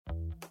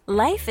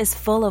Life is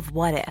full of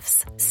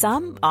what-ifs.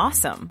 Some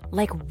awesome,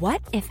 like what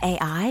if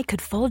AI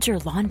could fold your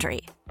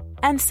laundry?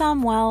 And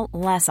some, well,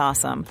 less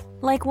awesome,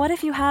 like what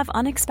if you have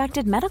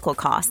unexpected medical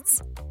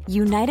costs?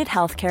 United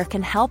Healthcare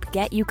can help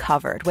get you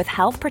covered with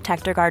Health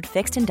Protector Guard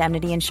fixed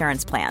indemnity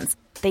insurance plans.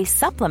 They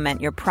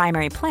supplement your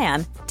primary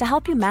plan to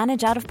help you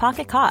manage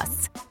out-of-pocket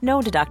costs.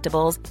 No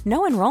deductibles,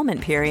 no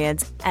enrollment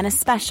periods, and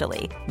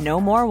especially no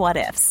more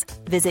what-ifs.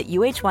 Visit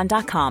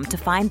uh1.com to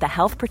find the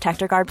Health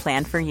Protector Guard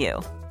plan for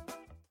you.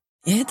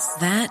 It's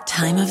that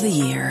time of the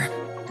year.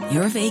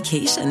 Your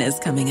vacation is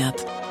coming up.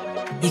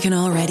 You can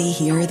already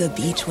hear the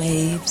beach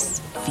waves,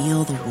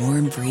 feel the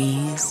warm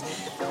breeze,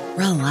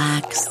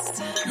 relax,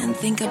 and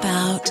think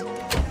about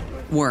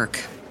work.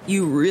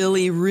 You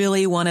really,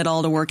 really want it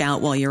all to work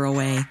out while you're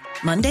away.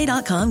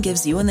 Monday.com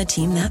gives you and the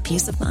team that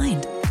peace of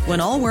mind.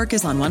 When all work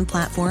is on one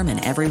platform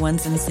and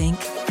everyone's in sync,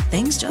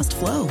 things just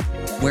flow.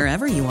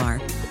 Wherever you are,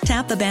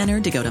 tap the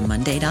banner to go to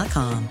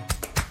Monday.com.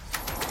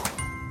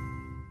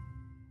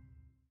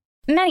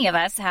 Many of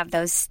us have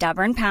those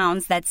stubborn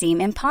pounds that seem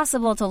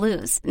impossible to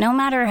lose, no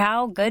matter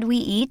how good we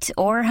eat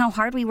or how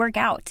hard we work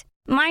out.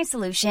 My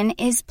solution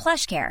is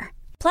PlushCare.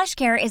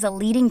 PlushCare is a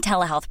leading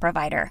telehealth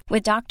provider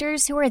with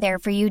doctors who are there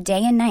for you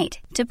day and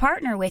night to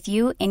partner with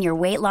you in your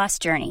weight loss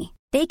journey.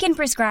 They can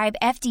prescribe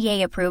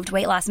FDA-approved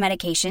weight loss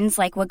medications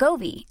like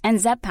Wegovy and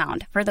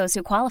Zepbound for those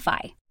who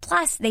qualify.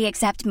 Plus, they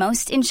accept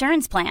most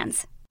insurance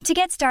plans. To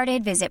get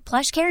started, visit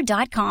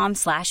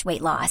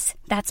plushcare.com/weightloss.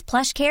 That's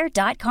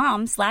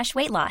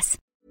plushcare.com/weightloss.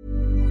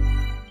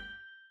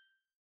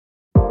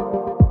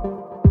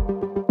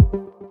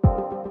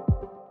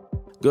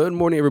 Good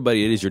morning,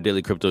 everybody. It is your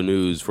daily crypto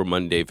news for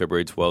Monday,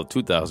 February 12th,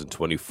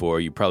 2024.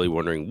 You're probably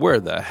wondering, where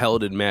the hell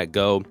did Matt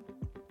go?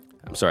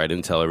 I'm sorry, I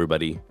didn't tell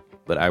everybody,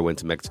 but I went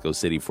to Mexico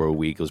City for a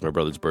week. It was my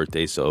brother's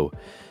birthday, so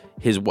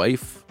his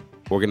wife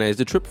organized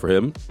a trip for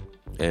him,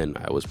 and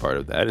I was part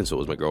of that, and so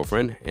was my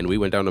girlfriend, and we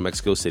went down to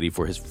Mexico City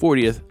for his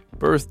 40th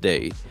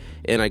birthday,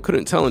 and I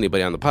couldn't tell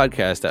anybody on the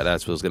podcast that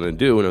that's what I was going to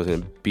do, and I was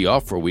going to be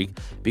off for a week,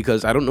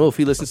 because I don't know if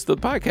he listens to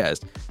the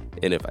podcast,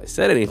 and if I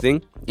said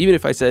anything, even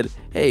if I said,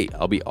 hey,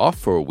 I'll be off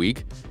for a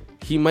week,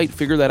 he might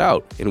figure that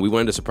out, and we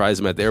wanted to surprise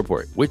him at the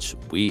airport, which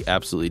we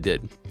absolutely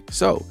did.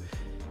 So,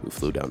 we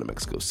flew down to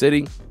Mexico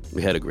City,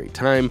 we had a great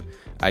time,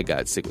 I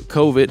got sick with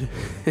COVID.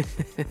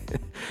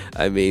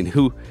 I mean,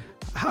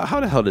 how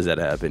the hell does that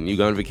happen? You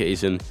go on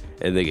vacation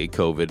and they get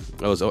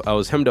COVID. I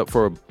was hemmed up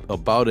for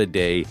about a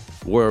day,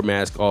 wore a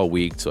mask all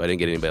week so I didn't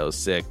get anybody else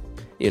sick.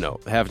 You know,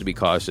 have to be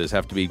cautious,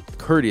 have to be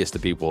courteous to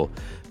people,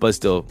 but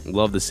still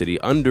love the city.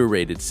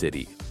 Underrated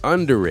city.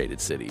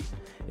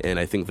 And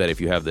I think that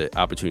if you have the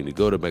opportunity to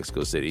go to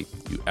Mexico City,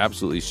 you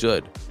absolutely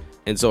should.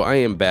 And so I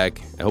am back.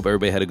 I hope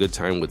everybody had a good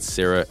time with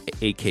Sarah,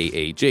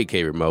 a.k.a.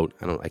 JK Remote.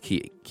 I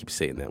keep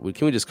saying that.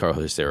 Can we just call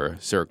her Sarah?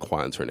 Sarah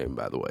Kwan's her name,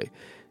 by the way.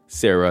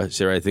 Sarah,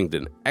 I think,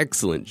 did an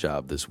excellent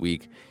job this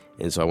week.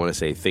 And so I want to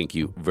say thank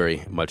you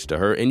very much to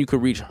her. And you can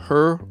reach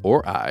her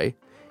or I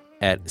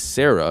at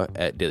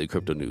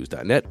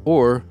sarah@dailycryptonews.net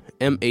or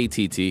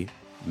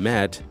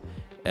Matt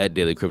at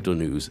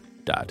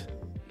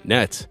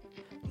dailycryptonews.net.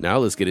 Now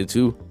let's get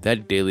into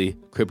that daily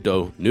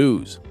crypto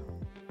news.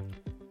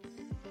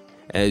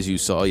 As you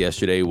saw,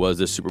 yesterday was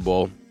the Super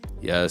Bowl.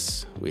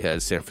 Yes, we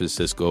had San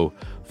Francisco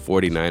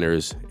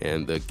 49ers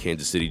and the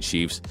Kansas City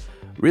Chiefs.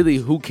 Really,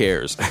 who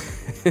cares?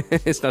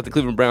 It's not the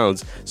Cleveland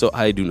Browns, so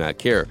I do not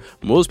care.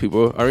 Most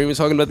people aren't even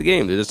talking about the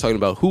game. They're just talking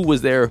about who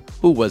was there,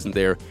 who wasn't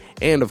there,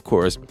 and of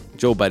course,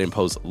 Joe Biden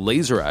posts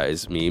laser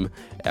eyes meme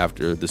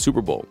after the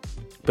Super Bowl.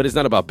 But it's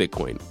not about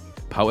Bitcoin.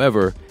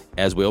 However,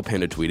 as Whale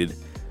Panda tweeted,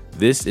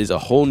 this is a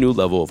whole new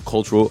level of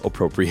cultural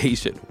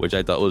appropriation, which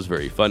I thought was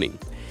very funny.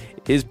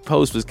 His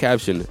post was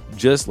captioned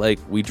just like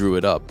we drew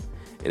it up,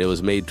 and it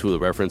was made to the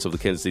reference of the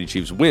Kansas City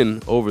Chiefs'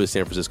 win over the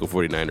San Francisco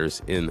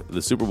 49ers in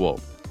the Super Bowl.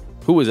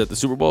 Who was at the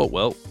Super Bowl?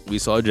 Well, we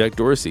saw Jack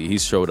Dorsey. He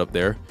showed up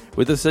there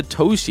with a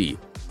Satoshi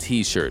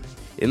t-shirt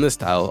in the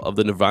style of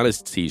the Nirvana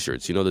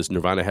t-shirts. You know, this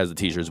Nirvana has the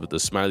t-shirts with the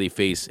smiley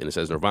face and it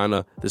says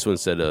Nirvana. This one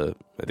said, I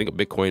think, a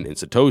Bitcoin and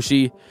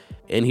Satoshi.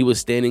 And he was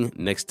standing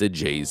next to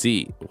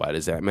Jay-Z. Why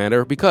does that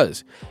matter?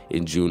 Because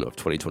in June of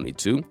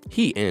 2022,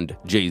 he and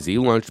Jay-Z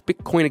launched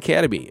Bitcoin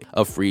Academy,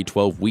 a free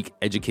 12-week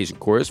education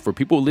course for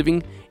people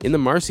living in the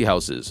Marcy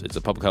houses. It's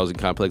a public housing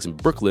complex in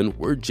Brooklyn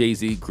where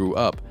Jay-Z grew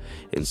up.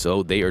 And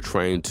so they are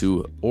trying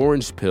to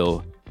orange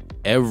pill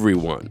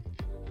everyone.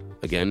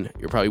 Again,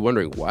 you're probably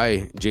wondering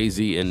why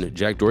Jay-Z and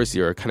Jack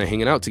Dorsey are kind of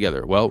hanging out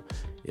together. Well,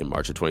 in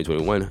March of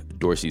 2021,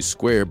 Dorsey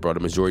Square brought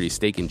a majority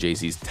stake in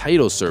Jay-Z's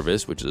Tidal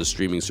service, which is a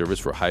streaming service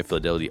for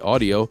high-fidelity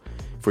audio,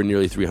 for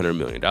nearly $300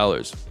 million.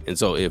 And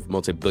so if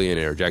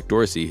multi-billionaire Jack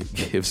Dorsey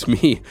gives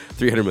me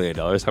 $300 million,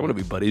 I want to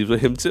be buddies with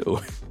him too.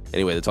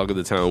 Anyway, the talk of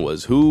the town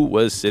was who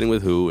was sitting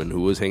with who and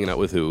who was hanging out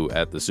with who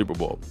at the Super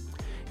Bowl.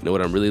 You know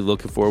what I'm really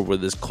looking for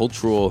with these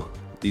cultural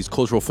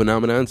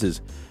phenomenons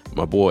is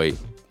my boy,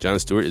 Jon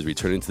Stewart, is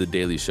returning to The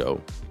Daily Show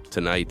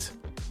tonight.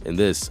 And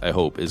this, I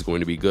hope, is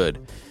going to be good.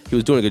 He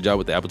was doing a good job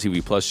with the Apple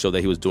TV Plus show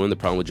that he was doing, The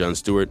Problem with Jon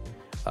Stewart.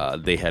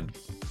 They had,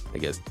 I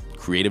guess,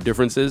 creative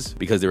differences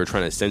because they were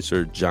trying to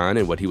censor John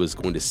and what he was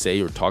going to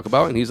say or talk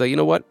about. And he's like, you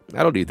know what?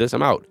 I don't need this.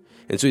 I'm out.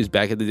 And so he's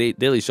back at the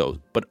Daily Show,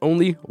 but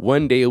only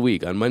one day a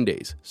week on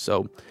Mondays.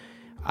 So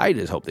I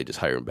just hope they just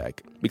hire him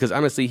back because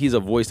honestly, he's a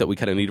voice that we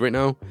kind of need right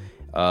now.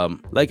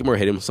 Like him or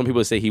hate him. Some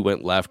people say he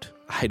went left.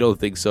 I don't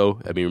think so.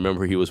 I mean,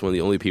 remember, he was one of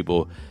the only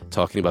people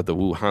talking about the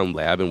Wuhan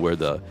lab and where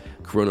the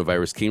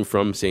coronavirus came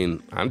from,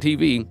 saying on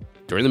TV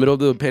during the middle of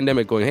the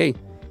pandemic, going, hey,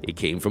 it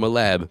came from a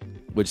lab,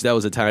 which that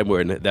was a time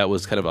where that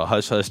was kind of a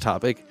hush-hush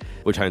topic,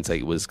 which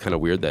hindsight was kind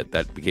of weird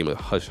that became a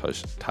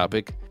hush-hush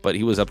topic. But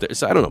he was up there.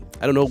 So I don't know.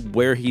 I don't know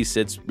where he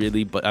sits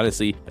really, but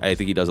honestly, I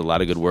think he does a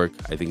lot of good work.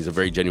 I think he's a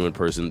very genuine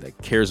person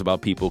that cares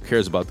about people,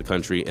 cares about the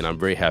country, and I'm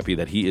very happy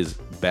that he is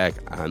back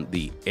on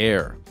the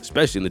air,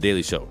 especially in the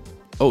Daily Show.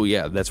 Oh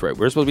yeah, that's right.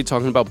 We're supposed to be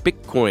talking about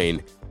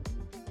Bitcoin.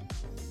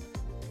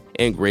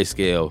 And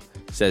Grayscale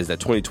says that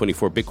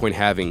 2024 Bitcoin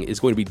halving is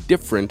going to be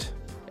different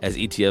as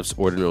ETFs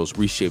ordinals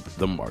reshape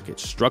the market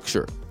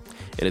structure.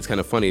 And it's kind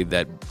of funny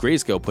that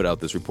Grayscale put out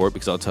this report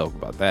because I'll talk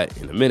about that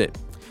in a minute.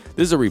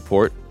 This is a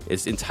report.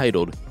 It's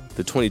entitled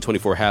The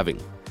 2024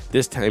 Halving.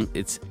 This time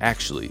it's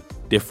actually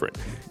different.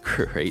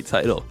 Great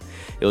title.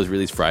 It was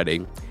released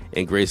Friday,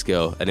 and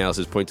Grayscale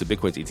analysis points to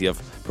Bitcoin's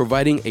ETF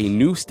providing a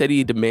new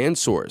steady demand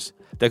source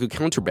that could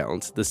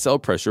counterbalance the sell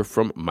pressure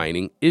from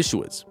mining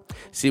issuance.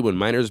 See, when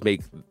miners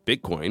make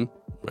Bitcoin,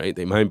 right?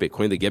 They mine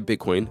Bitcoin, they get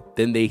Bitcoin,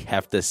 then they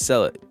have to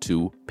sell it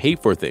to pay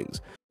for things.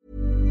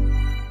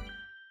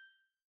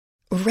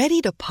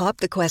 Ready to pop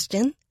the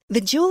question?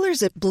 The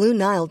jewelers at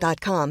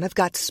BlueNile.com have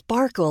got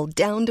sparkle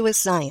down to a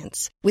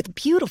science with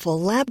beautiful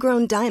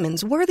lab-grown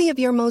diamonds worthy of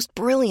your most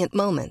brilliant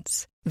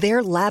moments.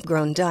 Their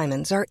lab-grown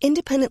diamonds are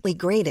independently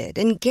graded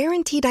and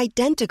guaranteed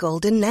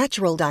identical to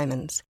natural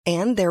diamonds,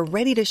 and they're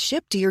ready to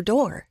ship to your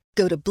door.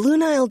 Go to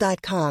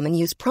BlueNile.com and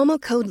use promo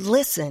code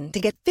LISTEN to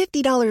get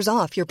 $50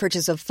 off your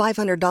purchase of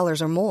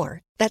 $500 or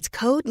more. That's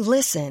code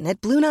LISTEN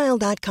at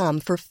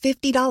BlueNile.com for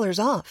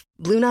 $50 off.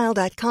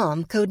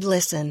 BlueNile.com, code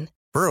LISTEN.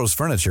 Burrow's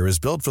furniture is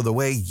built for the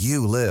way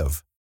you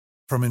live.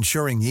 From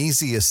ensuring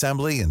easy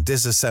assembly and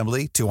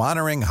disassembly to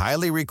honoring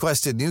highly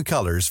requested new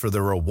colors for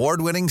their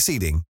award-winning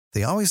seating,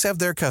 they always have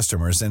their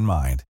customers in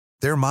mind.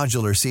 Their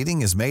modular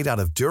seating is made out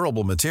of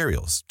durable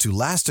materials to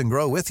last and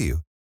grow with you.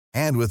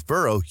 And with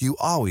Burrow, you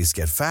always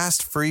get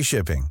fast, free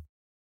shipping.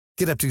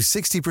 Get up to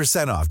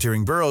 60% off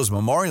during Burrow's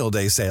Memorial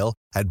Day sale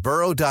at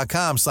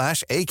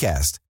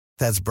burrow.com/ACAST.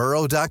 That's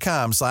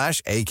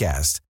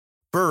burrow.com/ACAST.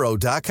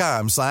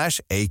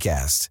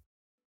 burrow.com/ACAST.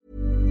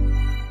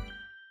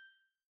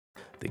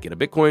 They get a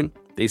Bitcoin,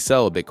 they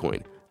sell a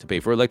Bitcoin to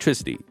pay for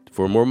electricity,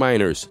 for more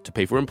miners, to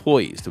pay for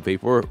employees, to pay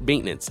for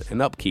maintenance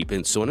and upkeep,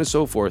 and so on and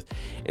so forth.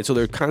 And so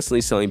they're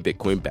constantly selling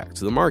Bitcoin back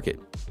to the market.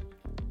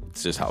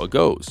 It's just how it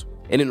goes.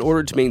 And in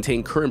order to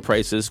maintain current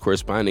prices,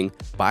 corresponding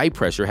buy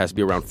pressure has to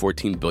be around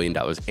 $14 billion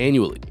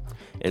annually.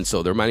 And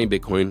so they're mining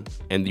Bitcoin,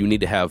 and you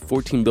need to have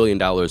 $14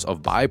 billion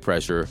of buy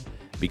pressure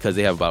because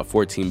they have about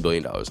 $14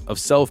 billion of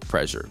sell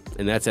pressure.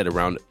 And that's at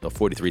around the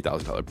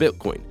 $43,000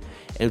 Bitcoin.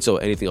 And so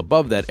anything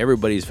above that,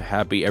 everybody's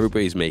happy,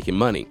 everybody's making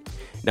money.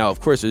 Now,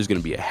 of course, there's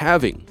going to be a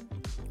halving,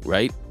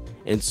 right?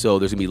 And so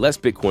there's going to be less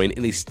Bitcoin,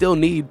 and they still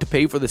need to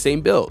pay for the same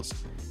bills.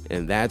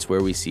 And that's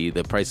where we see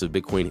the price of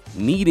Bitcoin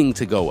needing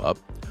to go up,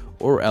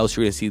 or else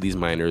you're going to see these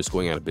miners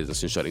going out of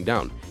business and shutting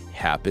down.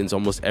 Happens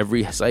almost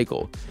every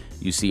cycle.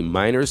 You see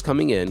miners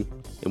coming in,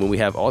 and when we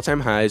have all-time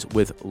highs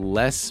with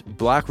less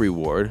block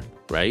reward,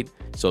 right?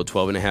 So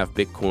 12.5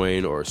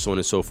 Bitcoin or so on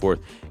and so forth,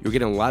 you're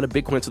getting a lot of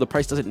Bitcoin, so the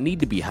price doesn't need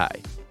to be high.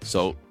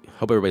 So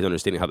hope everybody's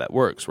understanding how that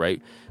works, right?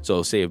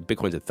 So say if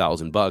Bitcoin's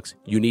 $1,000,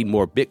 you need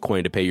more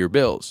Bitcoin to pay your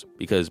bills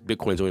because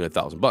Bitcoin's only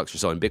 $1,000. You're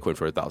selling Bitcoin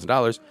for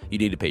 $1,000, you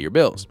need to pay your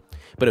bills.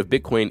 But if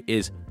Bitcoin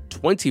is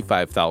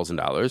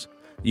 $25,000,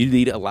 you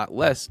need a lot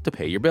less to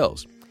pay your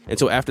bills. And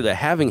so after the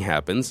halving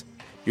happens,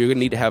 you're going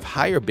to need to have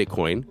higher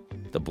Bitcoin.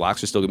 The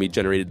blocks are still going to be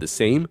generated the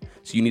same,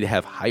 so you need to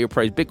have higher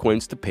priced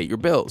Bitcoins to pay your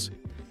bills.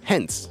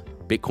 Hence,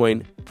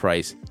 Bitcoin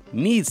price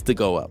needs to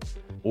go up,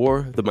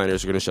 or the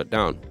miners are going to shut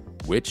down,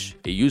 which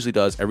it usually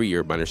does every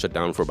year. Miners shut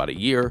down for about a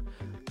year.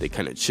 They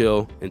kind of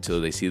chill until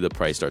they see the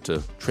price start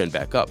to trend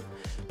back up.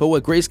 But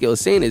what Grayscale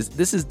is saying is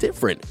this is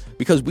different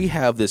because we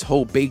have this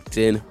whole baked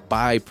in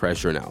buy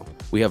pressure now.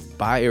 We have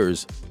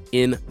buyers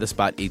in the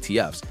spot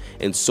ETFs.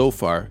 And so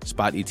far,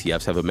 spot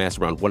ETFs have amassed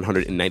around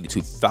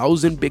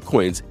 192,000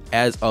 Bitcoins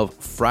as of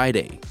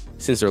Friday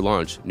since their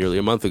launch nearly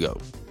a month ago.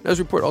 Now, this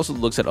report also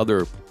looks at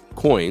other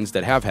coins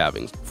that have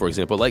halvings, for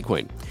example,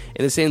 Litecoin.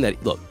 And it's saying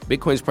that, look,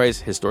 Bitcoin's price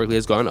historically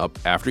has gone up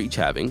after each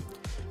halving.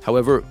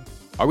 However,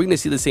 are we going to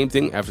see the same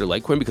thing after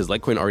Litecoin? Because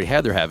Litecoin already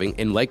had their halving,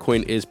 and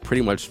Litecoin is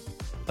pretty much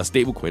a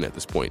stable coin at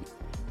this point.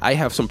 I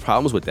have some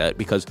problems with that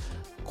because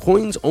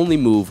coins only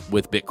move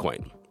with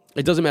Bitcoin.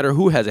 It doesn't matter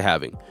who has a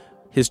halving.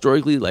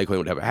 Historically, Litecoin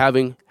would have a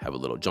halving, have a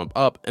little jump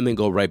up, and then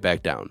go right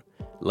back down.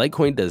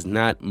 Litecoin does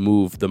not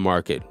move the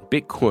market.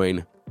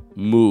 Bitcoin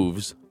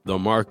moves the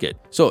market.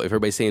 So if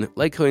everybody's saying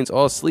Litecoin's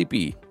all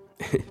sleepy,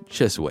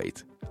 just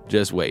wait.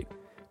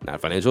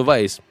 Not financial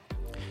advice.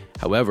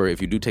 However,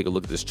 if you do take a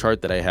look at this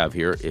chart that I have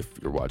here, if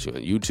you're watching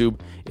on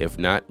YouTube, if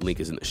not, link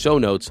is in the show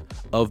notes,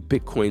 of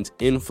Bitcoin's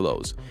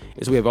inflows.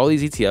 And so we have all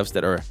these ETFs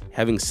that are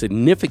having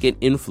significant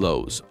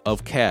inflows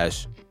of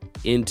cash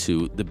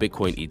into the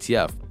Bitcoin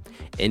ETF.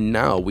 And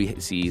now we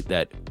see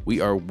that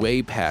we are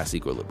way past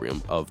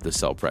equilibrium of the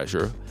sell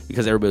pressure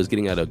because everybody's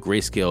getting out of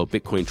Grayscale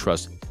Bitcoin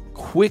Trust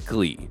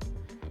quickly.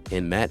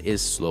 And that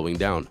is slowing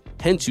down.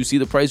 Hence, you see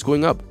the price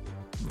going up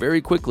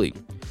very quickly.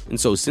 And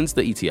so since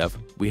the ETF,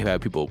 we have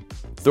had people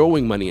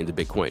throwing money into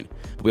Bitcoin.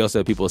 But we also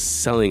have people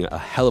selling a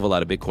hell of a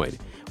lot of Bitcoin,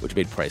 which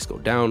made price go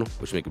down,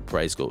 which made the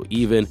price go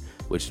even,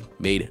 which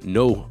made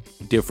no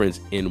difference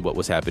in what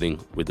was happening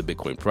with the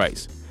Bitcoin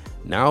price.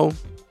 Now,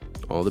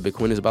 all the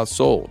Bitcoin is about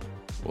sold.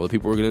 All the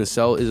people we're going to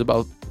sell is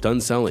about done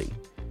selling.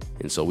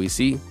 And so we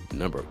see the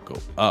number go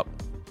up.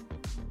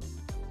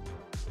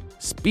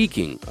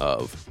 Speaking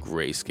of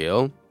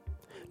Grayscale,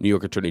 New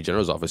York Attorney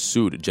General's office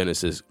sued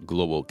Genesis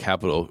Global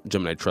Capital,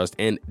 Gemini Trust,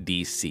 and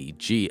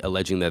DCG,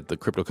 alleging that the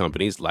crypto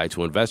companies lied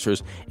to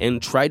investors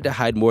and tried to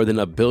hide more than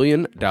 $1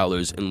 billion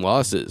in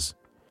losses.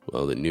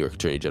 Well, the New York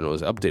Attorney General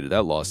has updated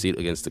that lawsuit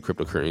against the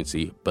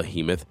cryptocurrency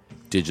behemoth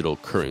Digital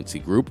Currency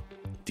Group,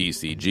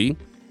 DCG,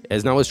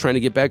 as now is trying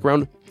to get back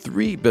around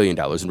 $3 billion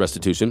in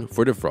restitution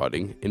for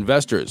defrauding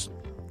investors.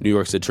 New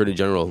York's Attorney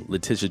General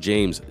Letitia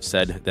James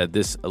said that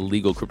this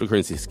illegal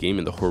cryptocurrency scheme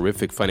and the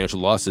horrific financial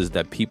losses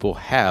that people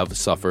have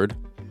suffered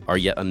are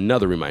yet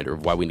another reminder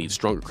of why we need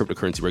stronger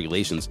cryptocurrency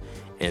regulations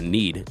and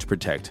need to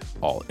protect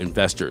all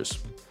investors.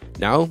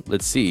 Now,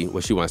 let's see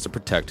what she wants to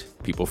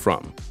protect people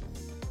from.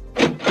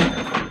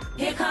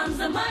 Here comes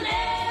the money.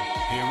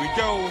 Here we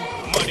go.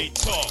 Money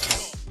talk.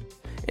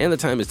 And the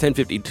time is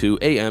 10:52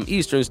 a.m.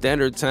 Eastern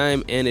Standard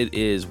Time, and it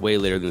is way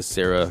later than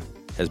Sarah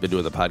has been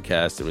doing the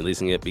podcast and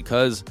releasing it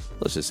because,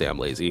 let's just say I'm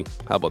lazy.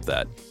 How about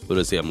that? We'll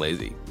just say I'm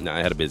lazy. Nah,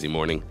 I had a busy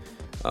morning.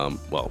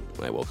 Well,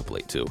 I woke up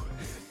late too.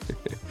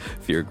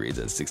 Fear greed's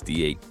at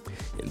 68,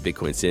 and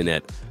Bitcoin's sitting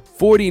at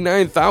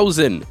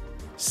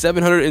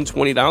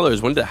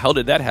 $49,720. When the hell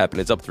did that happen?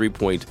 It's up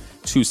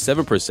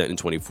 3.27% in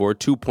 24,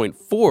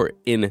 2.4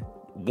 in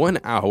 1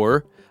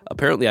 hour.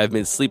 Apparently, I've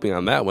been sleeping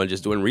on that one,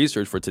 just doing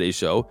research for today's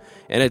show,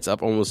 and it's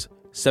up almost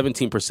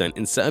 17%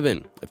 in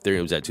 7.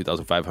 Ethereum's at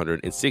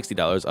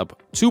 $2,560,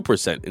 up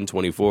 2% in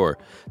 24.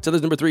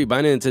 Tether's number 3.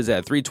 Binance is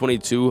at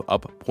 $322,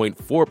 up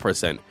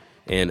 0.4%.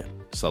 And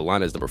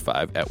Solana is number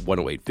 5 at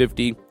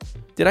 $108.50.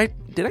 Did I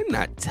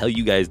not tell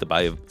you guys to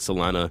buy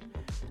Solana?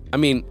 I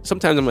mean,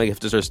 sometimes I'm like, I have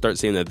to start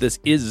saying that this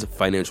is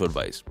financial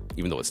advice,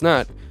 even though it's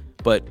not.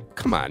 But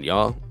come on,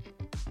 y'all.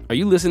 Are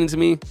you listening to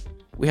me?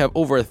 We have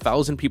over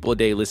 1,000 people a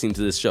day listening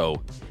to this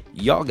show.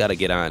 Y'all got to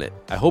get on it.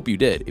 I hope you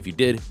did. If you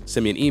did,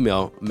 send me an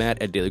email,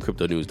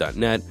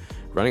 matt@dailycryptonews.net.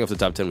 Running off the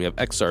top 10, we have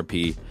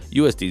XRP,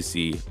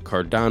 USDC,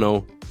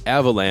 Cardano,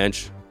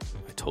 Avalanche.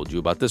 I told you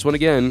about this one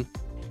again.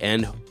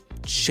 And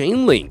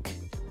Chainlink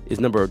is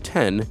number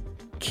 10,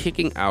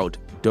 kicking out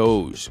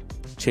Doge.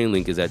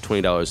 Chainlink is at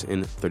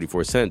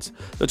 $20.34.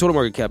 The total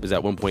market cap is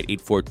at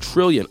 $1.84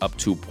 trillion, up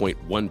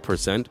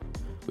 2.1%.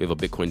 We have a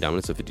Bitcoin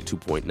dominance of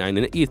 52.9 and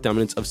an ETH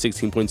dominance of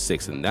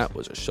 16.6. And that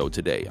was a show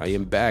today. I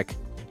am back.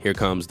 Here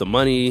comes the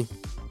money,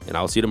 and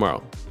I'll see you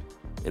tomorrow.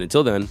 And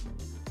until then,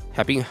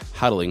 happy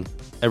hodling,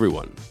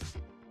 everyone.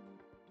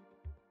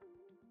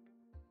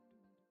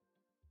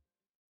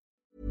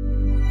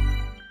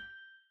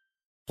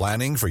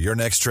 Planning for your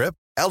next trip?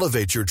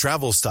 Elevate your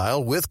travel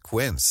style with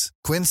Quince.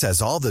 Quince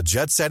has all the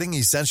jet-setting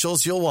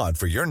essentials you'll want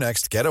for your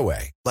next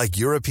getaway, like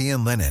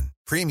European linen,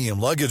 premium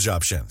luggage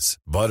options,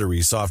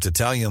 buttery soft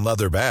Italian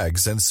leather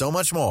bags, and so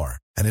much more.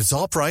 And it's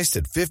all priced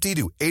at 50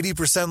 to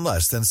 80%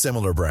 less than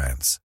similar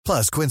brands.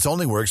 Plus, Quince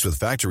only works with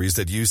factories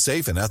that use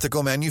safe and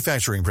ethical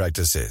manufacturing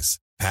practices.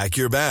 Pack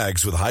your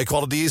bags with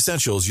high-quality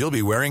essentials you'll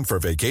be wearing for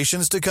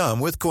vacations to come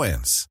with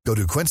Quince. Go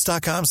to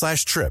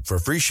quince.com/trip for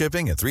free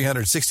shipping and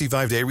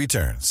 365-day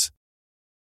returns.